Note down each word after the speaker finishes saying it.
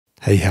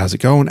Hey, how's it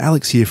going?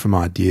 Alex here from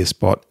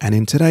IdeaSpot, and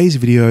in today's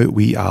video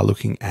we are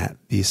looking at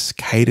this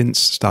Kadence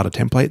starter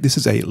template. This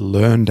is a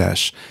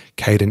LearnDash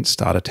Kadence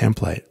starter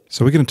template.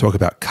 So we're going to talk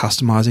about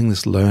customizing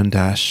this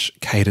LearnDash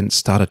Kadence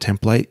starter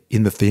template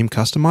in the theme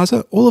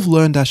customizer. All of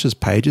LearnDash's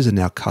pages are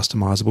now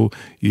customizable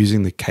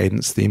using the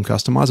Kadence theme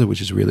customizer,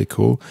 which is really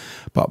cool.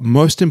 But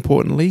most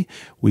importantly,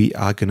 we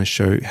are going to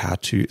show how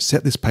to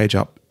set this page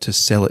up to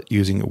sell it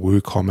using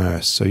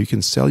WooCommerce. So you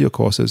can sell your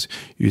courses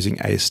using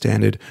a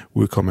standard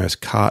WooCommerce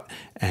cart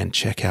and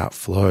checkout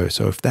flow.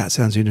 So if that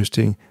sounds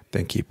interesting,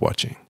 then keep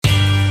watching.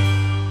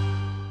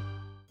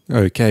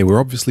 Okay, we're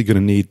obviously going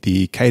to need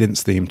the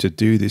Kadence theme to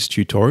do this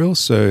tutorial.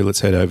 So let's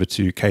head over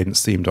to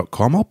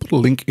kadencetheme.com. I'll put a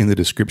link in the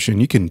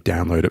description. You can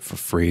download it for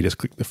free. Just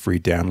click the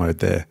free download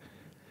there.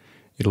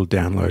 It'll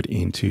download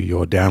into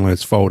your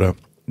downloads folder.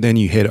 Then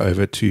you head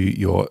over to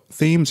your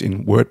themes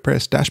in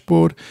WordPress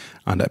dashboard.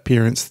 Under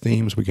appearance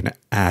themes, we're going to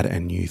add a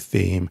new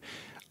theme,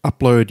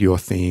 upload your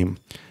theme,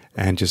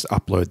 and just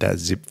upload that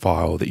zip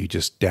file that you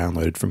just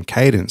downloaded from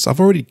Kadence. I've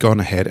already gone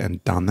ahead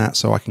and done that,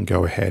 so I can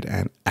go ahead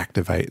and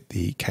activate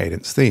the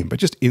Kadence theme, but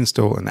just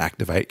install and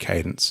activate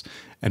Kadence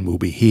and we'll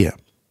be here.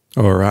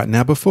 All right,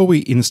 now before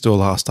we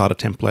install our starter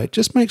template,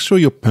 just make sure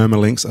your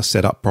permalinks are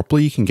set up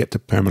properly. You can get to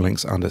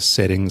permalinks under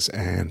settings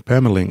and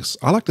permalinks.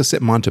 I like to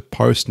set mine to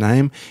post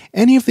name.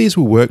 Any of these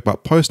will work,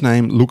 but post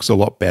name looks a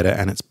lot better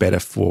and it's better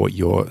for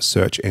your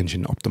search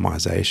engine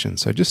optimization.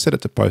 So just set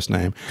it to post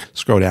name,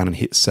 scroll down and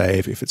hit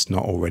save if it's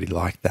not already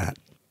like that.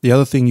 The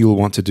other thing you'll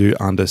want to do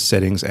under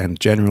settings and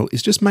general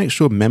is just make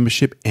sure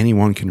membership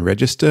anyone can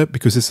register,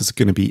 because this is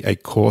going to be a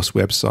course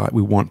website.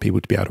 We want people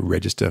to be able to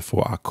register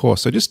for our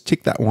course. So just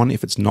tick that one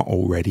if it's not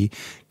already.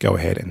 Go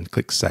ahead and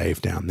click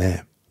save down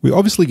there. We're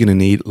obviously going to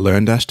need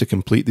LearnDash to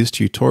complete this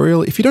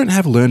tutorial. If you don't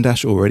have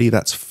LearnDash already,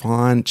 that's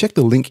fine. Check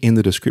the link in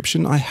the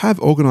description. I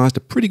have organized a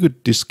pretty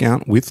good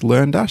discount with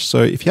LearnDash.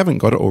 So if you haven't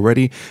got it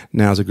already,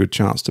 now's a good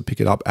chance to pick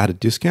it up at a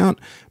discount.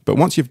 But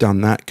once you've done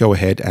that, go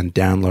ahead and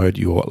download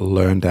your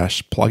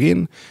LearnDash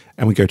plugin.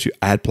 And we go to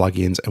add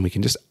plugins and we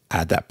can just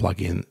add that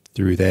plugin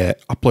through there,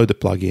 upload the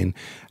plugin,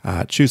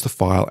 choose the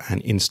file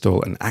and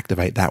install and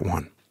activate that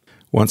one.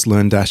 Once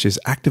LearnDash is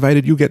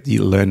activated, you'll get the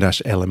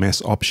LearnDash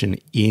LMS option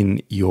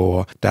in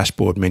your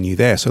dashboard menu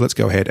there. So let's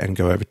go ahead and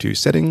go over to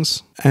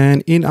settings.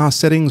 And in our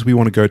settings, we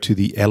want to go to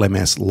the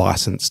LMS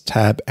license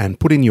tab and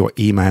put in your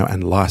email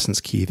and license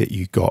key that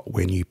you got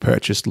when you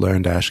purchased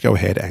LearnDash. Go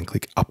ahead and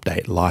click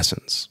update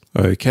license.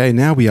 Okay,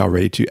 now we are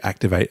ready to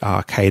activate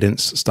our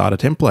Kadence starter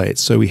templates.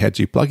 So we head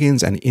to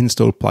plugins and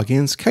install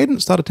plugins.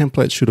 Kadence starter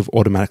templates should have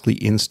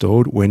automatically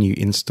installed when you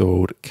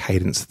installed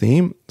Kadence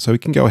theme. So we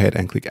can go ahead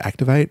and click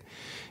activate.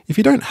 If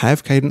you don't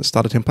have Kadence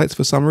starter templates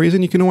for some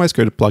reason, you can always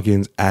go to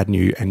plugins, add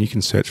new, and you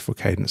can search for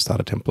Kadence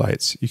starter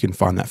templates. You can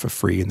find that for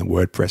free in the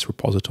WordPress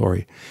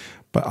repository.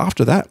 But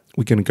after that,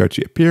 we're going to go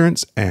to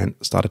appearance and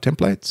starter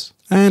templates.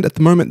 And at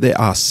the moment, there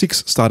are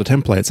 6 starter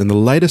templates, and the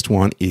latest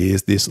one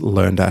is this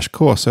LearnDash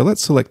course. So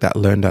let's select that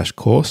LearnDash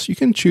course. You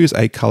can choose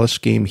a color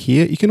scheme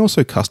here. You can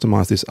also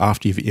customize this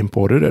after you've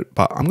imported it,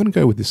 but I'm going to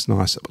go with this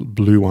nice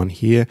blue one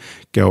here.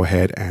 Go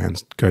ahead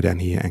and go down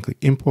here and click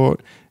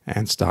import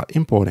and start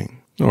importing.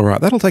 All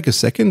right, that'll take a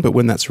second, but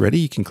when that's ready,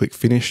 you can click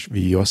finish,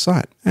 view your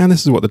site. And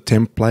this is what the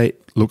template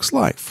looks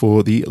like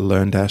for the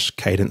LearnDash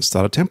Kadence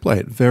starter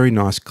template. Very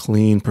nice,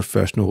 clean,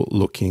 professional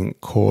looking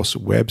course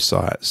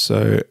website.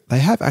 So they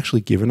have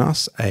actually given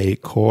us a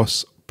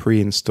course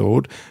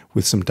pre-installed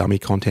with some dummy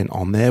content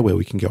on there where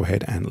we can go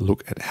ahead and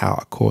look at how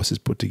a course is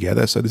put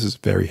together. So this is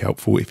very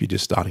helpful if you're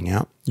just starting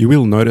out. You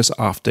will notice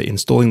after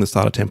installing the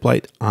starter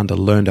template under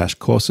LearnDash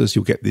courses,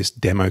 you'll get this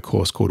demo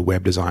course called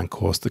Web Design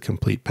Course, the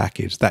complete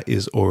package. That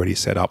is already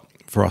set up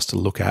for us to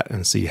look at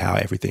and see how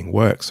everything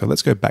works. So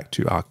let's go back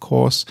to our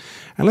course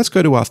and let's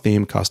go to our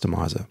theme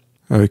customizer.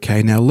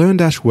 Okay, now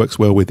LearnDash works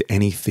well with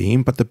any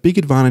theme, but the big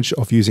advantage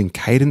of using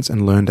Kadence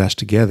and LearnDash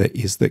together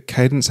is that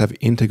Kadence have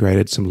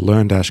integrated some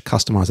LearnDash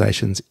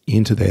customizations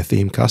into their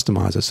theme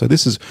customizer. So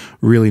this is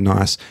really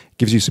nice,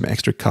 gives you some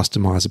extra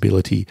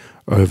customizability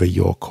over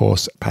your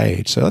course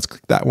page. So let's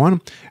click that one,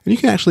 and you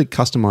can actually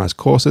customize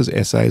courses,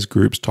 essays,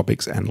 groups,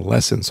 topics, and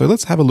lessons. So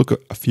let's have a look at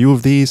a few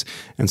of these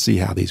and see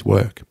how these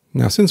work.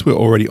 Now, since we're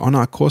already on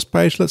our course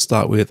page, let's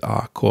start with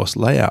our course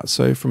layout.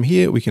 So from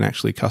here, we can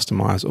actually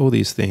customize all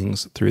these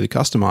things through the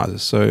customizer.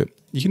 So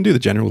you can do the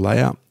general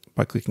layout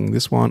by clicking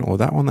this one or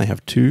that one. They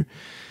have 2.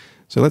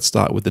 So let's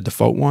start with the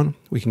default one.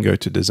 We can go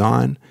to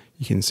design.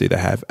 You can see they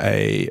have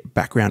a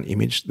background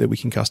image that we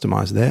can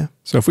customize there.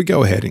 So if we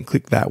go ahead and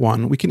click that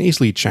one, we can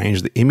easily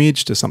change the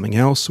image to something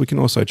else. We can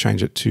also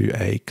change it to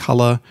a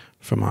color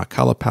from our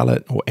color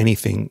palette or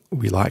anything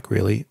we like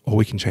really, or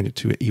we can change it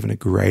to even a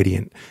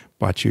gradient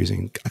by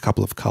choosing a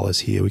couple of colors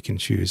here. We can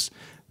choose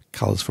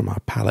colors from our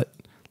palette.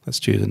 Let's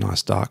choose a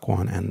nice dark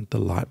one and the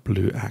light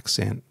blue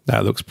accent.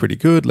 That looks pretty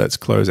good. Let's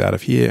close out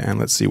of here and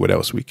let's see what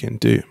else we can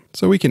do.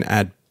 So we can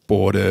add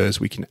borders.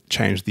 We can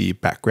change the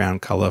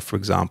background color, for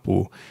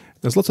example,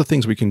 There's lots of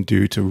things we can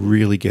do to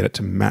really get it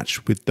to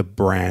match with the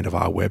brand of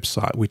our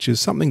website, which is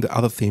something that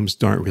other themes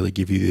don't really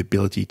give you the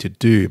ability to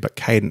do, but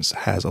Kadence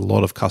has a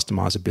lot of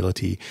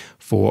customizability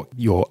for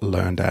your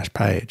LearnDash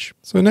page.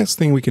 So the next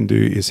thing we can do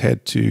is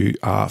head to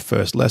our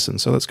first lesson.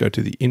 So let's go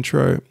to the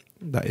intro.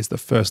 That is the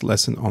first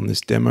lesson on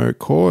this demo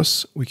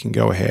course. We can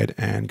go ahead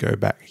and go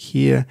back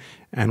here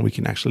and we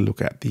can actually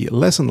look at the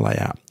lesson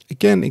layout.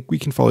 Again, we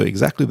can follow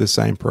exactly the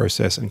same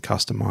process and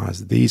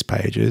customize these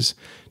pages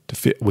to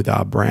fit with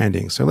our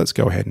branding. So let's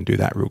go ahead and do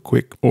that real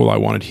quick. All I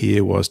wanted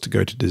here was to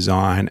go to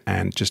design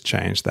and just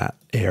change that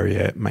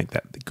area, make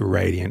that the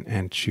gradient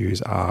and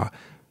choose our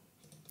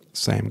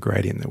same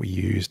gradient that we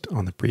used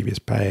on the previous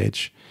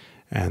page.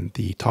 And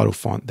the title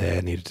font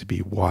there needed to be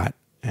white.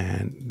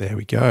 And there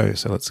we go.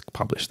 So let's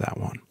publish that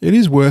one. It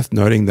is worth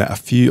noting that a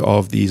few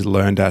of these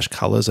LearnDash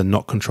colors are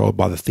not controlled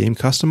by the theme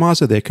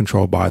customizer. They're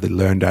controlled by the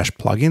LearnDash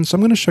plugin. So I'm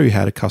going to show you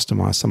how to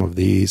customize some of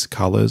these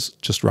colors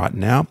just right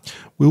now.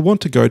 We'll want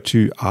to go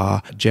to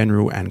our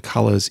general and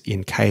colors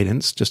in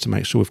Kadence just to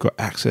make sure we've got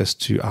access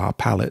to our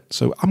palette.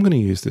 So I'm going to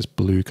use this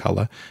blue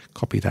color,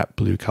 copy that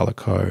blue color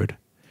code.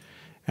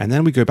 And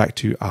then we go back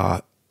to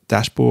our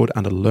dashboard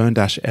under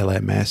LearnDash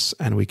LMS,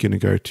 and we're going to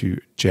go to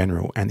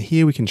general. And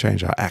here we can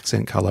change our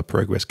accent color,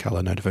 progress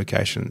color,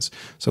 notifications.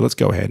 So let's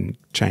go ahead and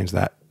change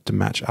that to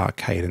match our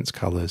Kadence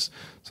colors.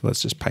 So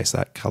let's just paste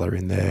that color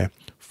in there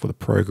for the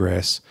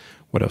progress.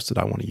 What else did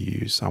I want to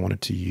use? I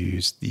wanted to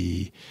use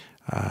the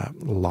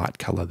light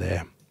color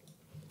there.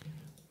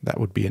 That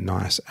would be a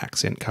nice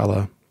accent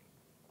color.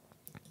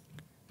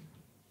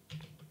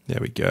 There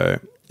we go.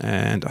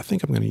 And I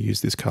think I'm going to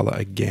use this color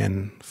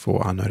again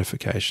for our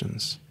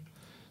notifications.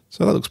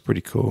 So that looks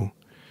pretty cool.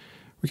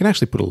 We can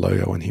actually put a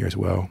logo in here as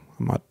well.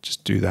 I might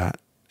just do that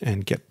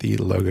and get the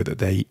logo that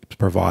they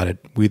provided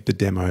with the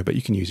demo, but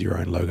you can use your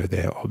own logo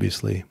there,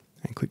 obviously,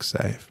 and click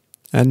save.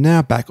 And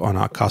now back on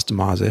our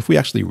customizer, if we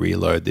actually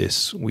reload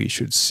this, we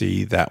should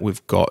see that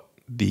we've got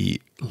the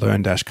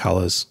LearnDash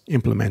colors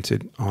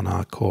implemented on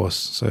our course.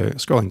 So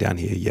scrolling down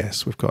here,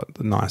 yes, we've got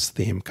the nice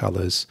theme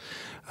colors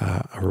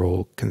are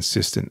all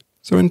consistent.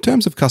 So in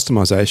terms of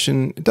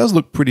customization, it does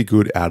look pretty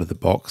good out of the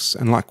box.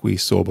 And like we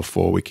saw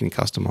before, we can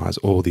customize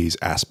all these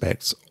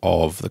aspects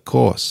of the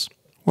course.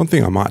 One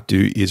thing I might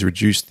do is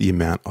reduce the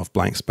amount of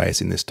blank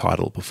space in this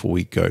title before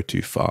we go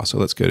too far. So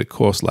let's go to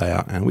course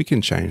layout and we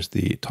can change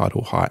the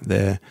title height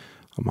there.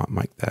 I might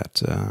make that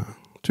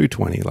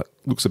 220, like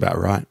looks about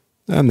right.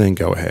 And then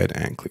go ahead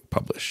and click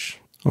publish.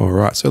 All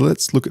right, so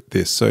let's look at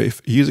this. So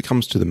if a user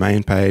comes to the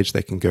main page,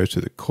 they can go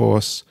to the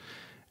course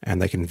and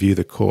they can view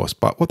the course.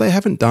 But what they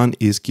haven't done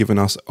is given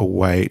us a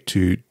way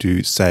to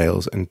do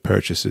sales and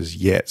purchases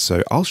yet.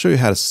 So I'll show you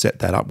how to set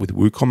that up with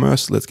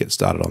WooCommerce. Let's get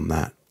started on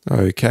that.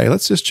 Okay,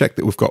 let's just check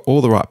that we've got all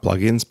the right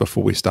plugins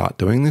before we start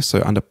doing this.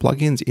 So under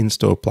plugins,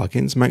 install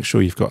plugins, make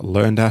sure you've got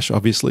LearnDash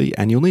obviously,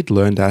 and you'll need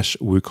LearnDash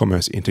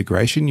WooCommerce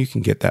integration. You can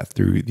get that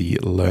through the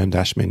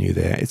LearnDash menu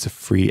there. It's a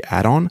free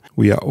add-on.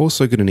 We are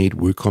also going to need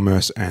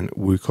WooCommerce and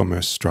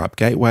WooCommerce Stripe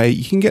Gateway.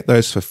 You can get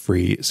those for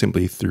free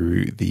simply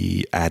through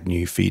the add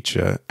new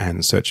feature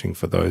and searching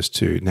for those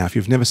two. Now, if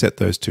you've never set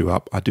those two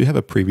up, I do have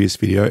a previous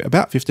video,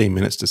 about 15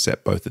 minutes to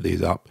set both of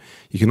these up.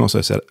 You can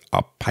also set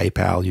up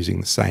PayPal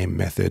using the same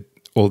method,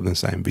 all in the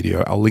same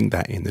video. I'll link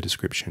that in the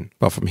description.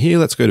 But from here,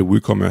 let's go to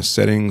WooCommerce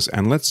settings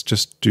and let's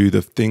just do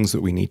the things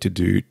that we need to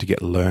do to get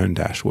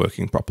LearnDash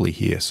working properly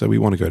here. So we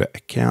want to go to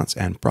accounts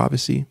and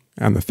privacy.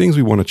 And the things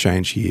we want to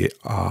change here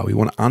are we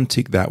want to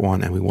untick that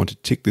one and we want to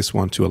tick this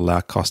one to allow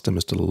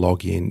customers to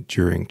log in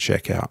during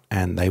checkout.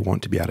 And they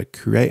want to be able to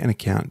create an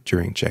account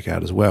during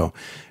checkout as well.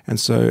 And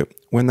so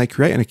when they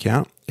create an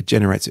account, it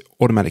generates an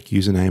automatic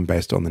username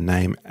based on the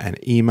name and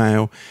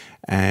email,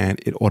 and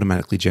it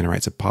automatically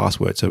generates a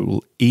password. So it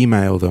will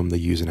email them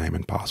the username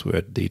and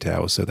password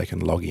details so they can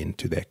log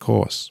into their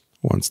course.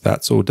 Once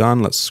that's all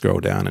done, let's scroll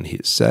down and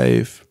hit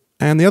save.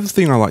 And the other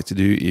thing I like to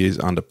do is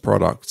under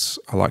products,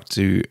 I like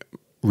to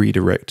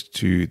redirect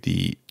to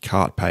the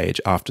cart page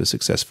after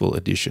successful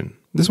addition.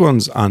 This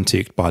one's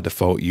unticked by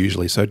default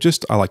usually, so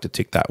I like to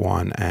tick that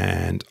one,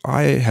 and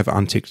I have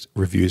unticked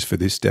reviews for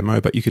this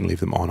demo, but you can leave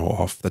them on or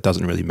off. That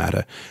doesn't really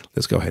matter.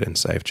 Let's go ahead and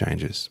save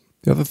changes.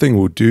 The other thing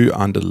we'll do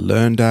under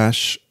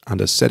LearnDash,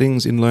 under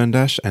settings in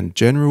LearnDash and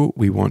general,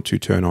 we want to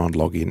turn on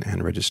login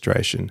and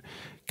registration.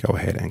 Go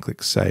ahead and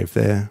click save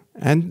there.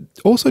 And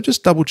also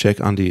just double check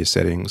under your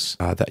settings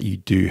that you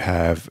do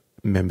have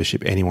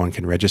membership. Anyone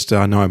can register.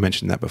 I know I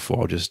mentioned that before.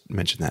 I'll just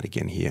mention that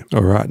again here.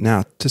 All right.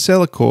 Now to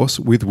sell a course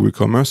with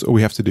WooCommerce, all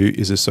we have to do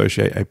is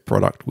associate a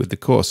product with the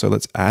course. So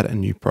let's add a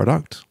new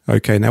product.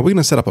 Okay. Now we're going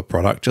to set up a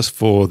product just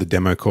for the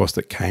demo course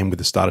that came with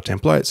the starter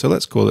template. So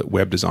let's call it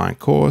web design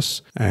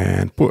course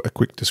and put a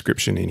quick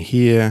description in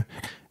here,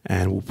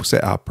 and we'll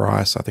set our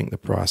price. I think the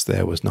price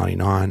there was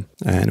 $99,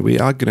 and we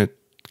are going to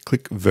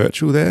click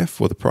virtual there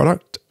for the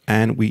product.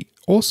 And we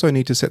also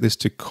need to set this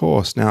to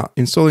course. Now,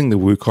 installing the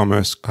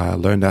WooCommerce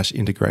LearnDash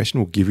integration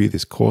will give you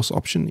this course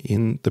option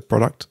in the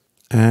product.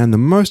 And the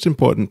most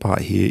important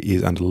part here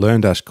is under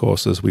LearnDash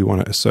courses, we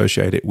want to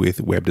associate it with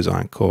web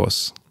design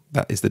course.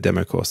 That is the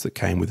demo course that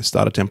came with the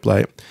starter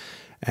template.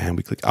 And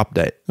we click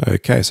update.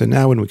 Okay, so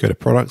now when we go to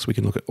products, we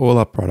can look at all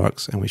our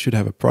products and we should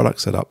have a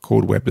product set up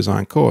called web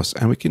design course.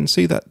 And we can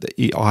see that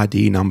the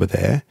ID number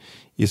there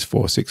is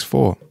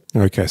 464.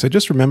 Okay, so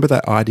just remember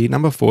that ID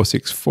number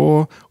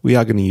 464. We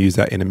are going to use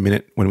that in a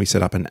minute when we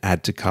set up an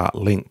add to cart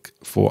link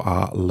for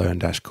our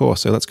LearnDash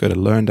course. So let's go to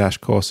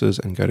LearnDash courses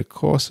and go to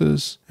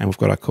courses, and we've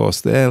got our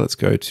course there. Let's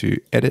go to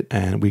edit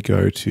and we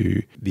go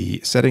to the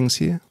settings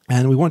here,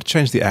 and we want to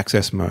change the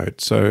access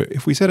mode. So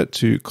if we set it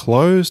to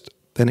closed,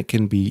 then it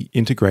can be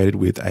integrated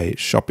with a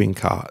shopping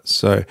cart.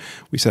 So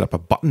we set up a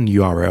button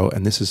URL,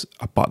 and this is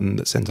a button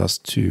that sends us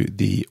to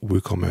the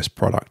WooCommerce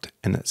product,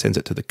 and it sends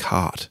it to the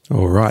cart.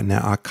 All right, now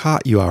our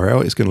cart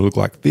URL is going to look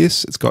like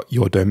this. It's got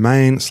your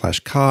domain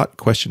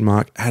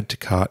 /cart ? Add to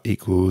cart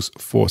equals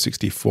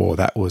 464.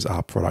 That was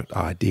our product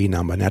ID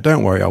number. Now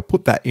don't worry, I'll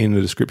put that in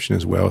the description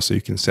as well, so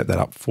you can set that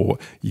up for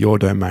your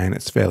domain.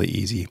 It's fairly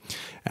easy.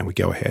 And we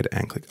go ahead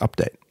and click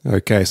update.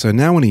 Okay, so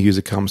now when a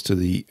user comes to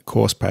the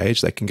course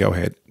page, they can go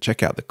ahead,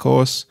 check out the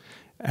course,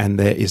 and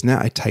there is now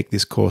a take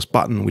this course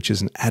button, which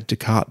is an add to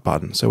cart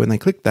button. So when they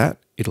click that,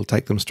 it'll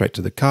take them straight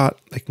to the cart.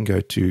 They can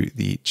go to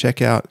the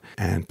checkout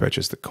and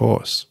purchase the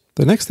course.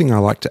 The next thing I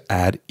like to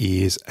add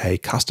is a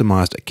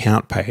customized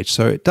account page.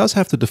 So it does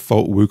have the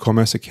default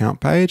WooCommerce account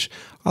page.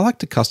 I like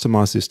to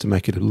customize this to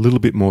make it a little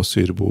bit more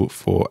suitable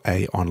for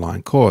an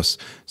online course.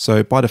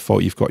 So by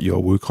default, you've got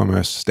your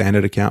WooCommerce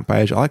standard account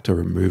page. I like to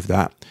remove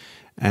that.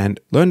 And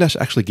LearnDash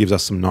actually gives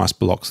us some nice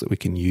blocks that we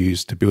can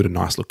use to build a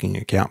nice looking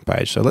account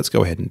page. So let's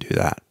go ahead and do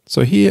that.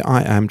 So here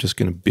I am just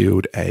going to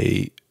build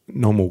a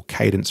normal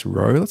Kadence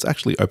row. Let's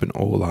actually open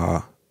all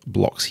our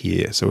blocks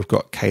here. So we've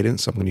got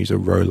Kadence. I'm going to use a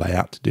row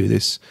layout to do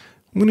this.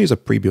 I'm going to use a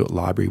pre-built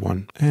library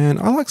one. And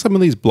I like some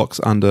of these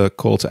blocks under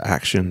call to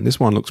action. This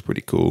one looks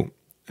pretty cool.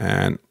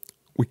 And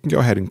we can go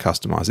ahead and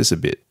customize this a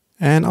bit.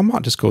 And I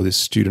might just call this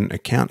student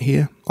account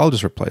here. I'll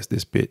just replace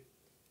this bit.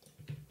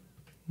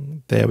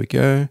 There we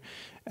go.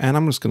 And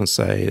I'm just going to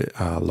say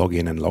log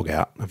in and log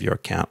out of your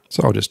account.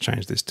 So I'll just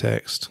change this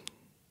text.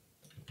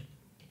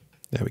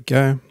 There we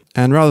go.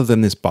 And rather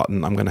than this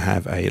button, I'm going to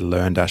have a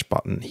LearnDash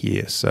button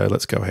here. So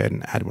let's go ahead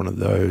and add one of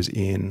those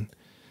in.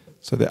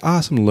 So there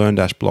are some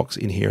LearnDash blocks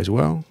in here as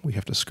well. We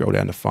have to scroll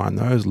down to find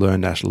those.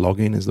 LearnDash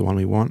login is the one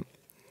we want.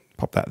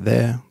 Pop that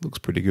there. Looks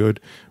pretty good.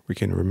 We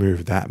can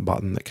remove that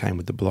button that came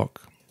with the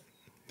block.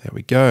 There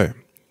we go.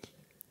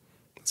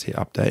 Let's hit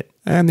update.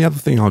 And the other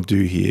thing I'll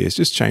do here is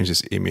just change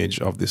this image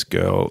of this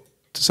girl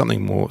to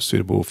something more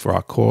suitable for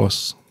our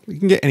course. We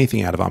can get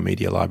anything out of our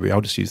media library.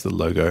 I'll just use the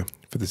logo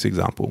for this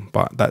example,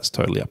 but that's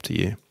totally up to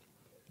you.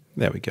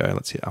 There we go.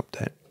 Let's hit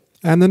update.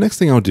 And the next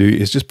thing I'll do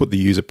is just put the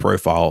user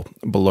profile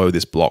below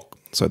this block.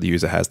 So the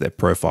user has their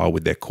profile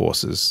with their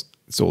courses.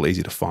 It's all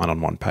easy to find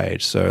on one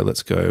page. So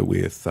let's go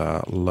with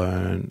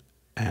learn,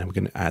 and we're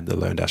going to add the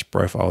LearnDash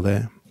profile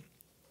there.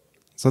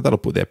 So that'll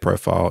put their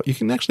profile. You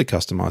can actually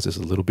customize this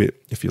a little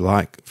bit if you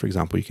like. For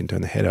example, you can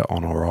turn the header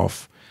on or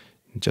off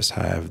and just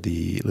have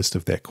the list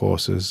of their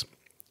courses.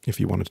 If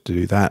you wanted to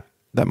do that,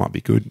 that might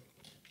be good.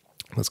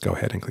 Let's go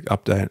ahead and click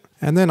update.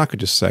 And then I could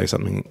just say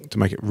something to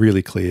make it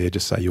really clear,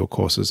 just say your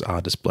courses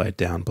are displayed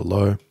down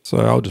below. So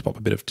I'll just pop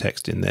a bit of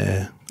text in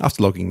there.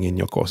 After logging in,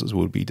 your courses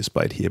will be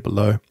displayed here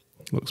below.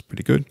 Looks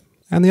pretty good.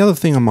 And the other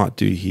thing I might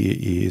do here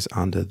is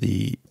under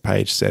the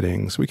page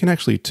settings, we can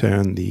actually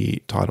turn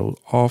the title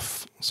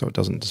off so it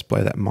doesn't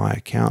display that my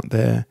account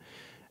there.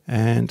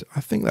 And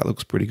I think that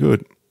looks pretty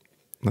good.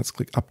 Let's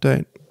click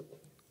update.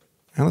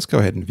 And let's go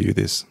ahead and view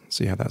this,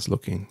 see how that's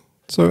looking.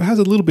 So it has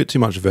a little bit too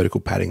much vertical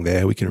padding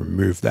there. We can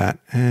remove that.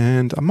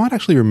 And I might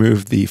actually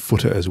remove the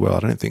footer as well. I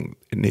don't think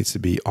it needs to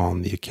be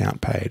on the account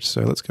page.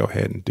 So let's go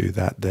ahead and do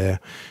that there.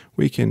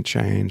 We can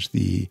change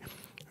the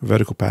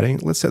vertical padding.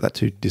 Let's set that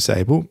to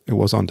disable. It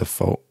was on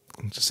default.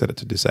 I'll just set it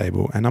to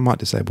disable. And I might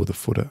disable the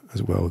footer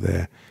as well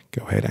there.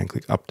 Go ahead and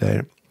click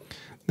update.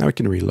 Now we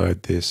can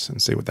reload this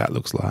and see what that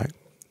looks like.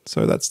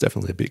 So that's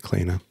definitely a bit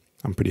cleaner.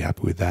 I'm pretty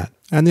happy with that.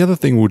 And the other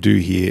thing we'll do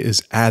here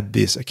is add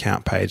this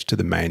account page to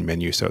the main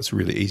menu so it's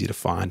really easy to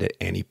find at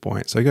any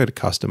point. So go to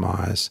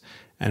customize,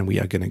 and we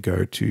are going to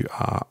go to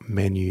our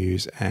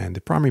menus and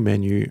the primary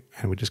menu,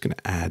 and we're just going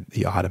to add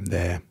the item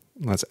there.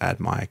 Let's add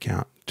my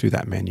account to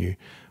that menu.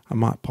 I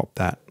might pop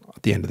that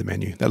at the end of the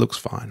menu. That looks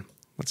fine.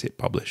 Let's hit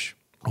publish.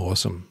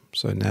 Awesome.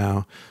 So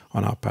now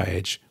on our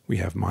page, we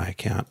have my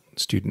account.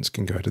 Students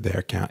can go to their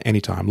account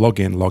anytime, log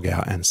in, log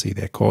out, and see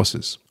their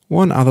courses.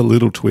 One other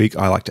little tweak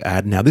I like to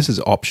add, now this is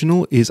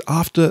optional, is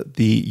after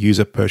the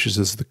user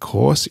purchases the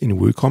course in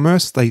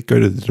WooCommerce, they go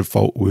to the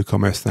default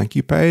WooCommerce thank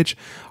you page.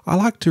 I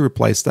like to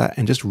replace that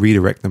and just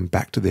redirect them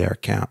back to their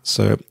account.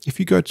 So if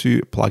you go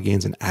to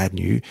plugins and add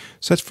new,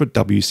 search for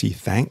WC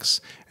Thanks,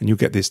 and you'll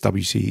get this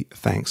WC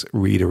Thanks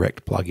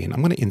redirect plugin.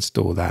 I'm going to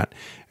install that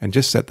and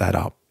just set that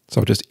up.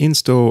 So I'll just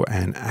install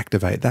and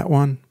activate that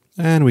one.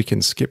 And we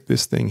can skip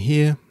this thing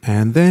here.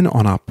 And then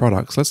on our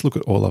products, let's look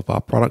at all of our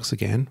products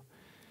again.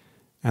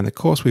 And the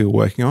course we were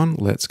working on,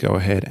 let's go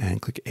ahead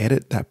and click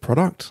edit that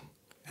product.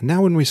 And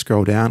now when we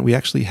scroll down, we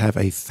actually have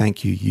a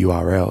thank you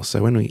URL.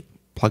 So when we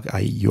plug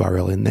a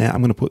URL in there.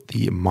 I'm going to put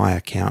the My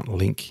Account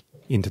link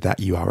into that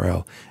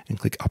URL and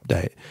click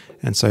update.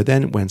 And so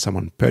then when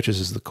someone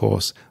purchases the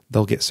course,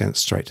 they'll get sent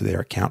straight to their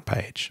account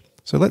page.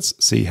 So let's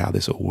see how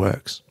this all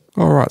works.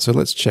 All right, so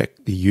let's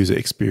check the user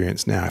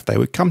experience now. If they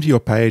would come to your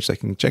page, they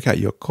can check out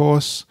your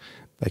course,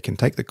 they can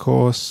take the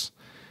course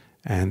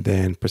and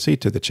then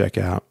proceed to the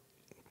checkout.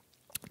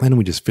 Then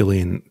we just fill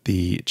in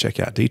the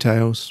checkout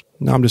details.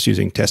 Now I'm just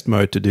using test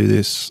mode to do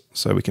this,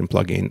 so we can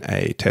plug in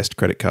a test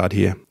credit card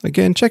here.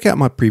 Again, check out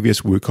my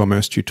previous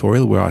WooCommerce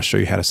tutorial where I show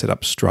you how to set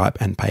up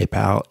Stripe and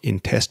PayPal in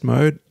test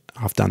mode.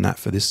 I've done that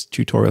for this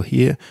tutorial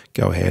here.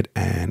 Go ahead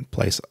and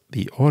place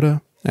the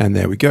order. And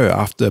there we go.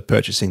 After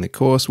purchasing the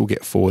course, we'll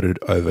get forwarded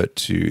over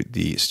to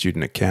the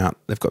student account.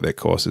 They've got their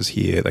courses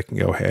here. They can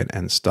go ahead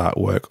and start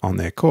work on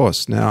their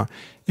course. Now,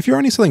 if you're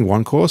only selling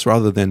one course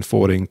rather than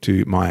forwarding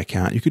to my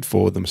account, you could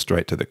forward them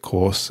straight to the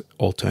course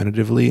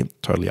alternatively,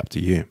 totally up to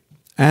you.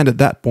 And at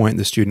that point,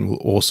 the student will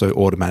also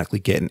automatically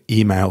get an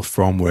email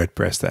from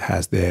WordPress that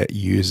has their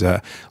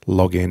user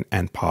login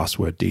and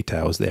password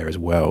details there as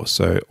well.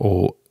 So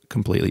all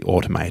completely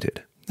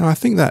automated. Now, I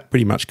think that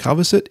pretty much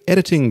covers it.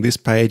 Editing this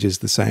page is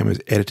the same as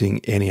editing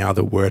any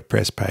other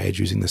WordPress page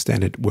using the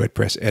standard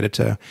WordPress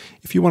editor.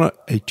 If you want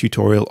a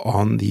tutorial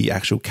on the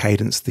actual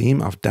Kadence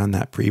theme, I've done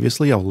that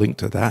previously. I'll link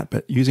to that,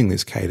 but using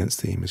this Kadence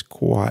theme is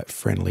quite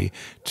friendly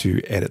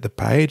to edit the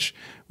page.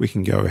 We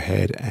can go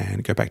ahead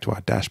and go back to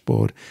our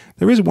dashboard.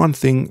 There is one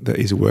thing that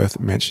is worth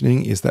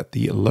mentioning is that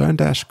the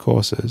LearnDash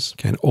courses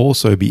can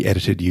also be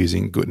edited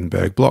using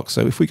Gutenberg blocks.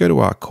 So if we go to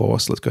our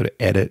course, let's go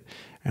to edit,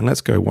 and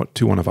let's go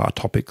to one of our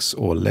topics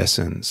or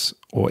lessons,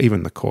 or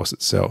even the course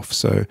itself.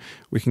 So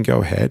we can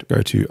go ahead,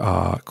 go to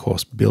our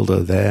course builder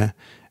there,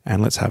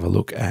 and let's have a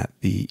look at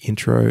the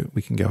intro.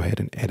 We can go ahead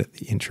and edit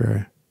the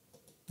intro.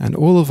 And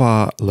all of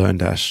our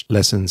LearnDash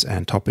lessons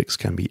and topics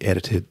can be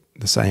edited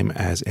the same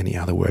as any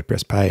other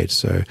WordPress page.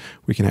 So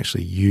we can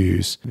actually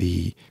use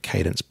the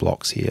Kadence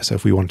blocks here. So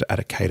if we wanted to add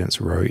a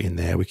Kadence row in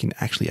there, we can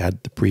actually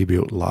add the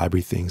pre-built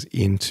library things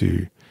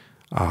into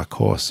our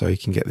course, so you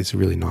can get this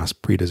really nice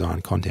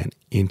pre-designed content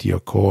into your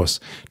course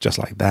just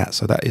like that.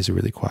 So that is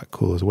really quite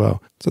cool as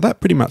well. So that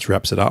pretty much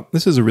wraps it up.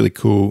 This is a really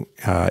cool,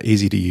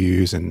 easy to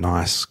use and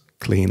nice,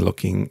 clean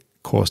looking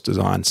course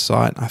design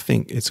site. I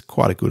think it's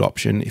quite a good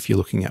option if you're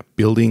looking at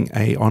building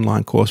an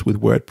online course with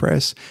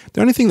WordPress.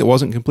 The only thing that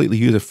wasn't completely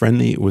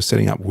user-friendly was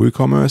setting up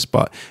WooCommerce,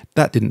 but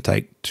that didn't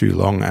take too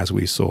long as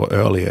we saw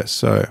earlier.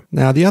 So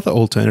now the other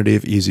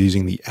alternative is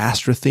using the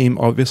Astra theme.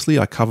 Obviously,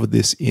 I covered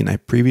this in a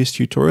previous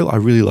tutorial. I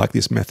really like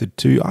this method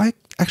too. I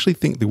actually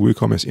think the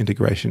WooCommerce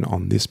integration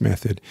on this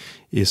method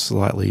is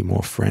slightly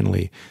more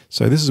friendly.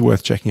 So this is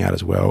worth checking out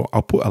as well.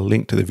 I'll put a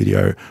link to the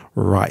video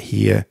right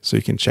here so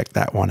you can check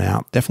that one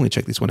out. Definitely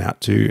check this one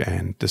out too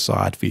and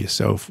decide for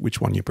yourself which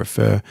one you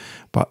prefer.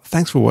 But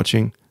thanks for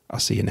watching. I'll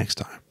see you next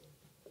time.